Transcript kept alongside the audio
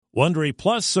Wondery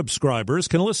Plus subscribers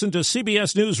can listen to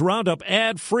CBS News Roundup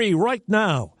ad-free right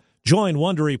now. Join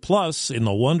Wondery Plus in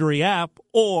the Wondery app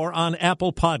or on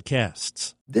Apple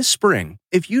Podcasts. This spring,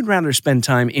 if you'd rather spend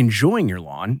time enjoying your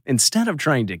lawn instead of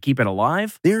trying to keep it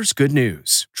alive, there's good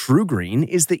news. True Green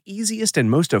is the easiest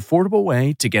and most affordable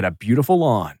way to get a beautiful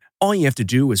lawn. All you have to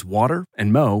do is water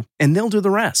and mow, and they'll do the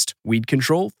rest. Weed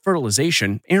control,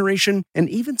 fertilization, aeration, and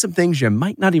even some things you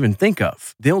might not even think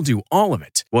of. They'll do all of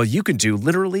it, while you can do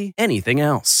literally anything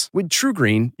else. With True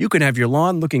Green, you can have your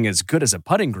lawn looking as good as a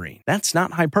putting green. That's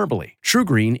not hyperbole. True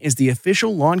Green is the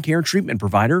official lawn care treatment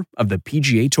provider of the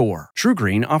PGA Tour. True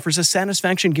Green offers a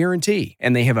satisfaction guarantee,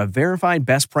 and they have a verified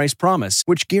best price promise,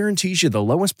 which guarantees you the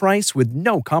lowest price with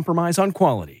no compromise on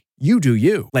quality. You do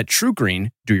you. Let True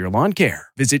Green do your lawn care.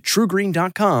 Visit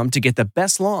TrueGreen.com to get the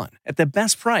best lawn at the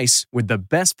best price with the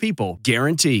best people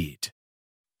guaranteed.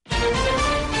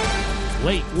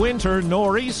 Late winter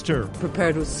nor'easter.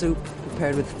 Prepared with soup,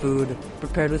 prepared with food,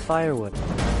 prepared with firewood.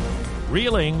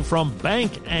 Reeling from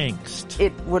bank angst.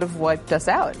 It would have wiped us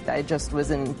out. I just was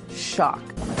in shock.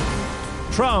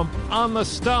 Trump on the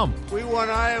stump. We won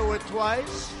Iowa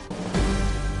twice.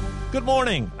 Good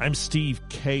morning. I'm Steve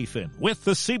Kathan with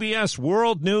the CBS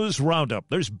World News Roundup.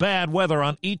 There's bad weather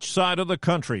on each side of the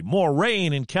country. More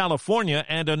rain in California,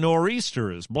 and a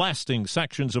nor'easter is blasting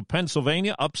sections of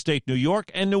Pennsylvania, upstate New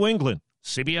York, and New England.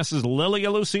 CBS's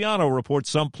Lilia Luciano reports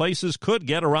some places could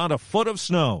get around a foot of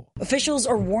snow. Officials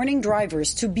are warning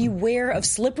drivers to beware of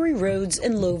slippery roads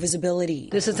and low visibility.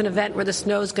 This is an event where the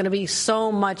snow is going to be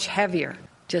so much heavier.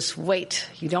 Just wait.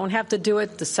 You don't have to do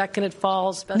it the second it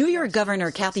falls. New York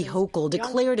Governor Kathy Hochul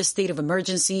declared a state of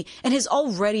emergency and has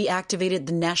already activated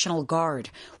the National Guard,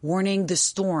 warning the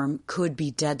storm could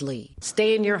be deadly.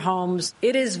 Stay in your homes.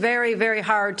 It is very, very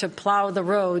hard to plow the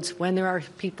roads when there are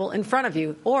people in front of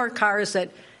you or cars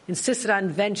that insisted on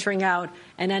venturing out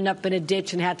and end up in a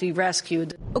ditch and had to be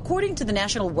rescued. According to the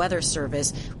National Weather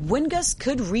Service, wind gusts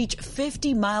could reach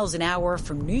 50 miles an hour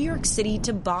from New York City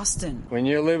to Boston. When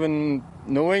you live in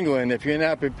New England, if you're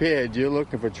not prepared, you're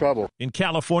looking for trouble. In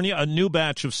California, a new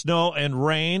batch of snow and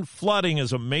rain. Flooding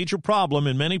is a major problem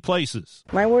in many places.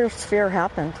 My worst fear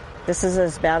happened. This is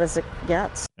as bad as it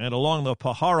gets. And along the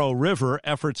Pajaro River,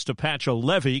 efforts to patch a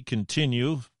levee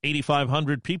continue.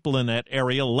 8,500 people in that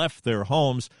area left their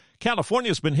homes.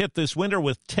 California's been hit this winter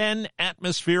with 10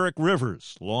 atmospheric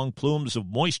rivers, long plumes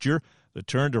of moisture that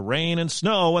turn to rain and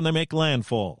snow when they make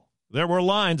landfall. There were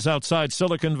lines outside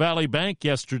Silicon Valley Bank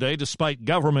yesterday despite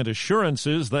government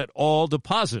assurances that all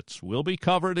deposits will be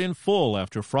covered in full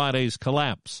after Friday's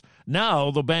collapse.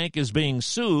 Now the bank is being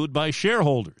sued by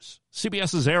shareholders.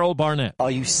 CBS's Errol Barnett.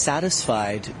 Are you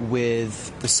satisfied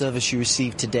with the service you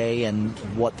received today and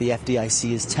what the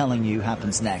FDIC is telling you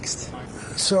happens next?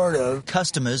 Sort of.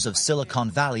 Customers of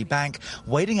Silicon Valley Bank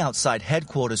waiting outside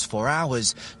headquarters for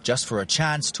hours just for a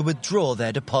chance to withdraw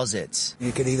their deposits.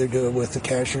 You could either do it with the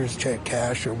cashier's check,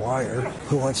 cash, or wire.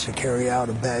 Who wants to carry out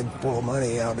a bag full of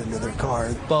money out into their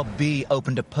car? Bob B.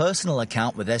 opened a personal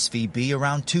account with SVB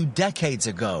around 2 decades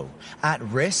ago. At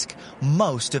risk,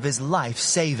 most of his life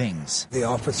savings. The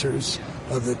officers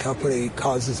of the company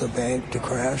causes a bank to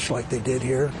crash like they did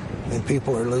here, and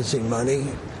people are losing money.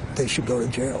 They should go to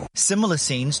jail. Similar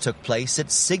scenes took place at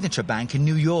Signature Bank in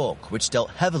New York, which dealt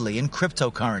heavily in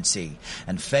cryptocurrency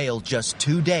and failed just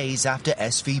 2 days after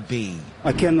SVB.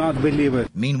 I cannot believe it.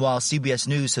 Meanwhile, CBS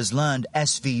News has learned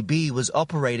SVB was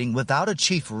operating without a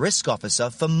chief risk officer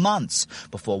for months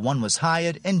before one was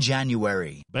hired in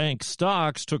January. Bank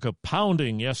stocks took a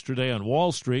pounding yesterday on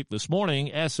Wall Street. This morning,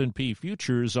 S&P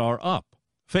futures are up.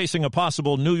 Facing a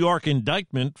possible New York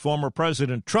indictment, former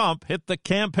President Trump hit the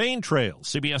campaign trail.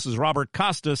 CBS's Robert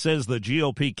Costa says the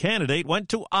GOP candidate went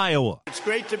to Iowa. It's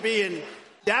great to be in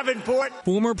Davenport.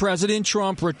 Former President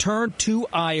Trump returned to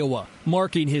Iowa,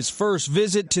 marking his first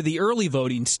visit to the early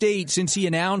voting state since he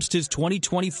announced his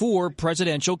 2024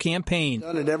 presidential campaign.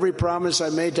 And every promise I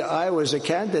made to Iowa as a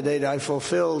candidate, I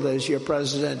fulfilled as your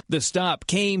president. The stop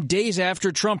came days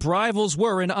after Trump rivals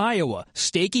were in Iowa,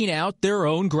 staking out their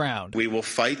own ground. We will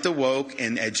fight the woke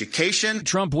in education.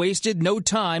 Trump wasted no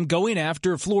time going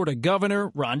after Florida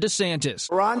Governor Ron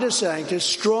DeSantis. Ron DeSantis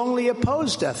strongly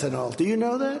opposed ethanol. Do you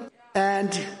know that?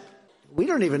 And we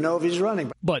don't even know if he's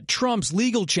running. But Trump's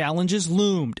legal challenges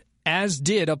loomed, as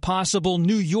did a possible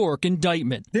New York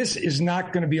indictment. This is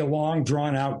not going to be a long,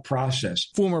 drawn-out process.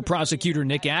 Former prosecutor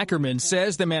Nick Ackerman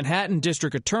says the Manhattan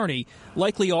district attorney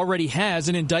likely already has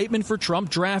an indictment for Trump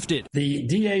drafted. The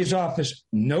DA's office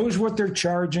knows what they're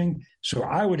charging, so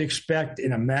I would expect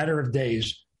in a matter of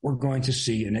days we're going to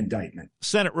see an indictment.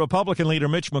 Senate Republican leader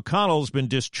Mitch McConnell has been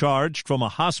discharged from a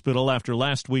hospital after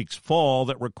last week's fall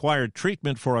that required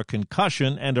treatment for a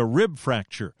concussion and a rib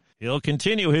fracture. He'll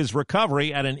continue his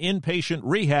recovery at an inpatient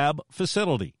rehab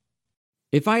facility.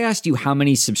 If I asked you how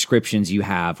many subscriptions you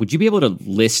have, would you be able to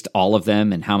list all of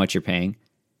them and how much you're paying?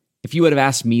 If you would have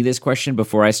asked me this question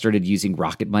before I started using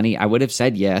Rocket Money, I would have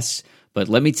said yes. But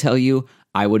let me tell you,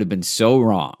 I would have been so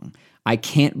wrong. I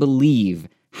can't believe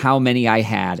how many I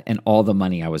had and all the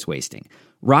money I was wasting.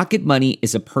 Rocket Money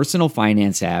is a personal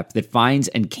finance app that finds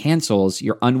and cancels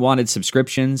your unwanted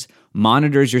subscriptions,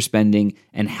 monitors your spending,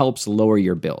 and helps lower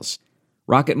your bills.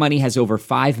 Rocket Money has over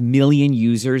 5 million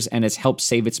users and has helped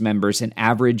save its members an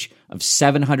average of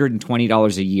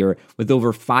 $720 a year with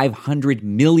over 500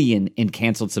 million in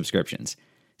canceled subscriptions.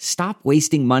 Stop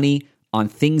wasting money on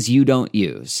things you don't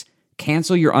use.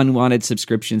 Cancel your unwanted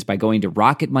subscriptions by going to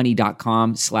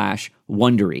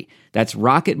rocketmoney.com/Wondery. That's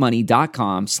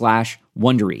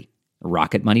rocketmoney.com/Wondery.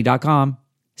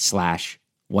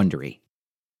 rocketmoney.com/Wondery.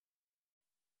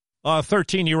 A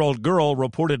 13-year-old girl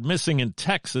reported missing in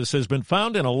Texas has been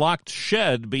found in a locked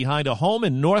shed behind a home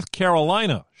in North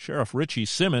Carolina. Sheriff Richie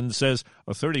Simmons says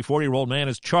a 34-year-old man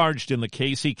is charged in the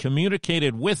case. He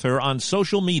communicated with her on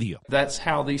social media. That's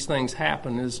how these things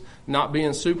happen, is not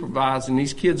being supervised, and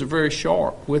these kids are very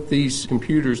sharp with these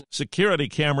computers. Security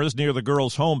cameras near the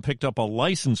girl's home picked up a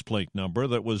license plate number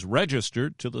that was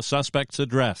registered to the suspect's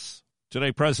address.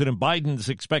 Today, President Biden is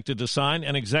expected to sign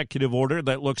an executive order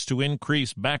that looks to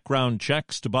increase background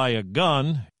checks to buy a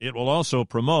gun. It will also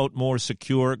promote more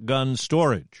secure gun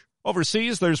storage.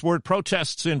 Overseas, there's word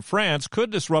protests in France could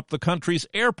disrupt the country's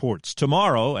airports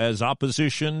tomorrow as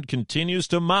opposition continues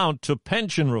to mount to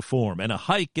pension reform and a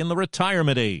hike in the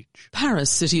retirement age. Paris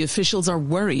city officials are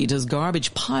worried as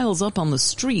garbage piles up on the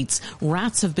streets.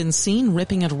 Rats have been seen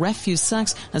ripping at refuse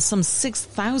sacks as some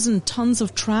 6,000 tons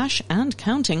of trash and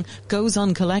counting goes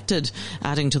uncollected.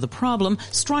 Adding to the problem,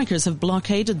 strikers have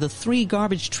blockaded the 3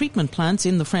 garbage treatment plants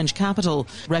in the French capital.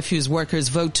 Refuse workers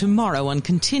vote tomorrow on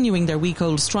continuing their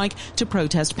week-old strike to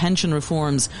protest pension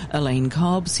reforms. Elaine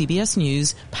Cobb, CBS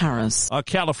News, Paris. A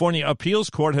California appeals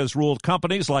court has ruled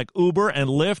companies like Uber and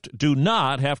Lyft do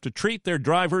not have to treat their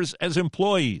drivers as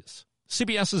employees.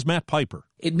 CBS's Matt Piper.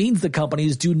 It means the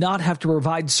companies do not have to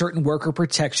provide certain worker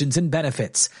protections and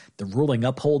benefits. The ruling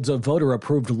upholds a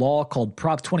voter-approved law called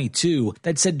Prop 22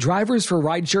 that said drivers for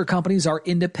rideshare companies are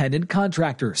independent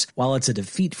contractors. While it's a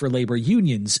defeat for labor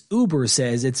unions, Uber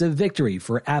says it's a victory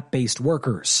for app-based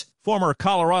workers. Former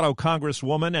Colorado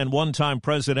Congresswoman and one-time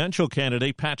presidential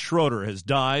candidate Pat Schroeder has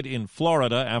died in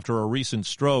Florida after a recent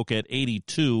stroke at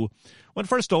 82. When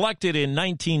first elected in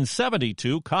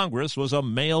 1972, Congress was a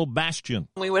male bastion.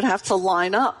 We would have to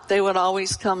line up. They would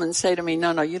always come and say to me,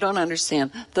 no, you don't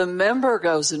understand. The member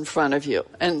goes in front of you.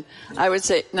 And I would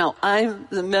say, no, I'm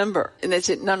the member. And they'd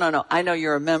say, no, I know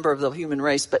you're a member of the human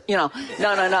race, but, no.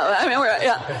 I mean,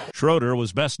 yeah. Schroeder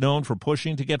was best known for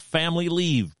pushing to get family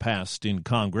leave passed in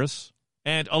Congress.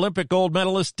 And Olympic gold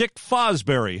medalist Dick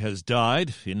Fosbury has died.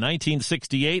 In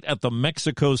 1968 at the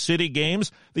Mexico City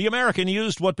Games, the American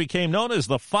used what became known as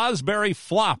the Fosbury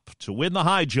flop to win the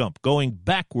high jump, going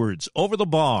backwards over the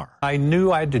bar. I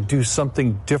knew I had to do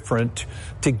something different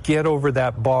to get over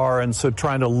that bar, and so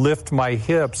trying to lift my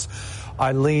hips,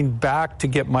 I leaned back to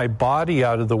get my body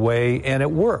out of the way, and it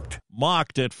worked.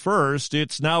 Mocked at first,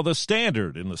 it's now the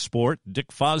standard in the sport. Dick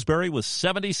Fosbury was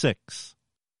 76.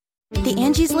 The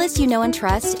Angie's List you know and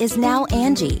trust is now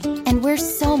Angie, and we're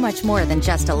so much more than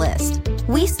just a list.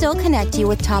 We still connect you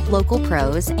with top local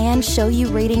pros and show you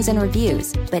ratings and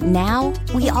reviews, but now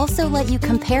we also let you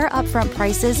compare upfront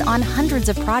prices on hundreds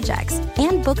of projects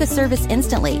and book a service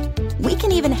instantly. We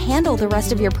can even handle the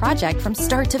rest of your project from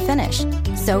start to finish.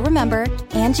 So remember,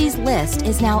 Angie's List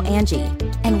is now Angie,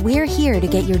 and we're here to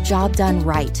get your job done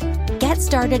right. Get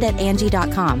started at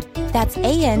Angie.com. That's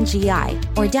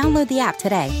ANGI, or download the app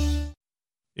today.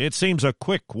 It seems a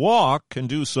quick walk can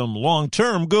do some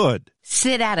long-term good.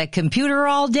 Sit at a computer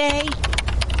all day?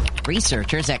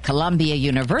 Researchers at Columbia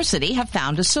University have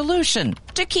found a solution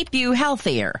to keep you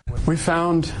healthier. We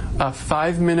found a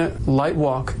 5-minute light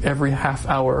walk every half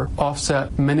hour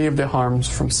offset many of the harms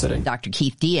from sitting. Dr.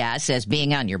 Keith Diaz says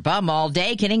being on your bum all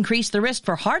day can increase the risk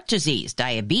for heart disease,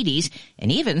 diabetes,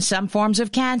 and even some forms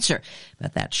of cancer.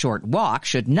 But that short walk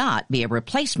should not be a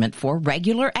replacement for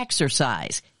regular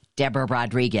exercise. Deborah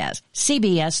Rodriguez,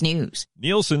 CBS News.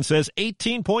 Nielsen says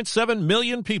 18.7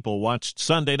 million people watched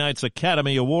Sunday night's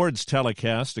Academy Awards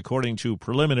telecast, according to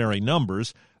preliminary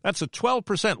numbers. That's a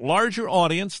 12% larger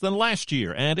audience than last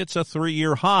year, and it's a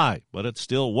 3-year high, but it's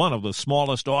still one of the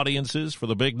smallest audiences for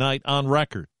the big night on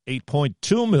record.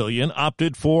 8.2 million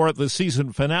opted for the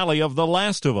season finale of The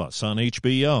Last of Us on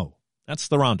HBO. That's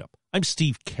the Roundup. I'm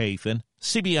Steve Kathan,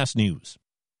 CBS News.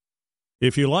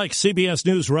 If you like CBS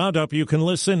News Roundup, you can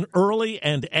listen early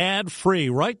and ad-free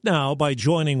right now by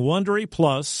joining Wondery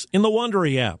Plus in the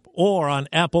Wondery app or on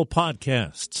Apple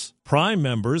Podcasts. Prime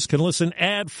members can listen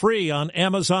ad-free on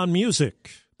Amazon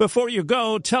Music. Before you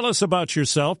go, tell us about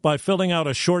yourself by filling out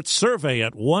a short survey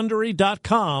at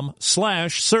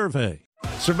Wondery.com/survey.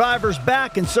 Survivor's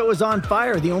back, and so is On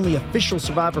Fire, the only official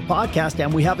Survivor podcast,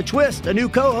 and we have a twist, a new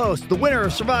co-host, the winner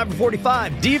of Survivor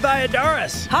 45, Dee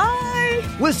Valladares.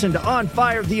 Hi! Listen to On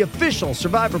Fire, the official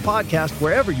Survivor podcast,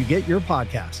 wherever you get your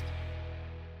podcast.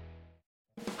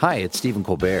 Hi, it's Stephen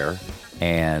Colbert,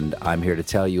 and I'm here to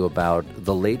tell you about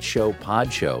The Late Show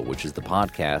Pod Show, which is the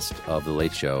podcast of The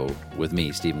Late Show with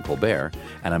me, Stephen Colbert,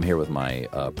 and I'm here with my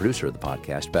producer of the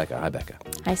podcast, Becca. Hi, Becca.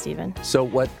 Hi, Stephen. So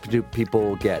what do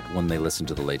people get when they listen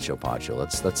to The Late Show Pod Show?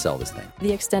 Let's sell this thing.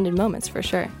 The extended moments, for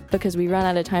sure, because we run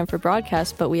out of time for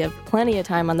broadcast, but we have plenty of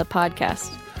time on the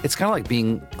podcast. It's kind of like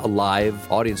being a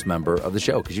live audience member of the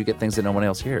show because you get things that no one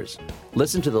else hears.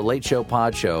 Listen to The Late Show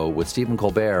Pod Show with Stephen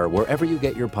Colbert wherever you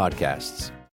get your podcasts.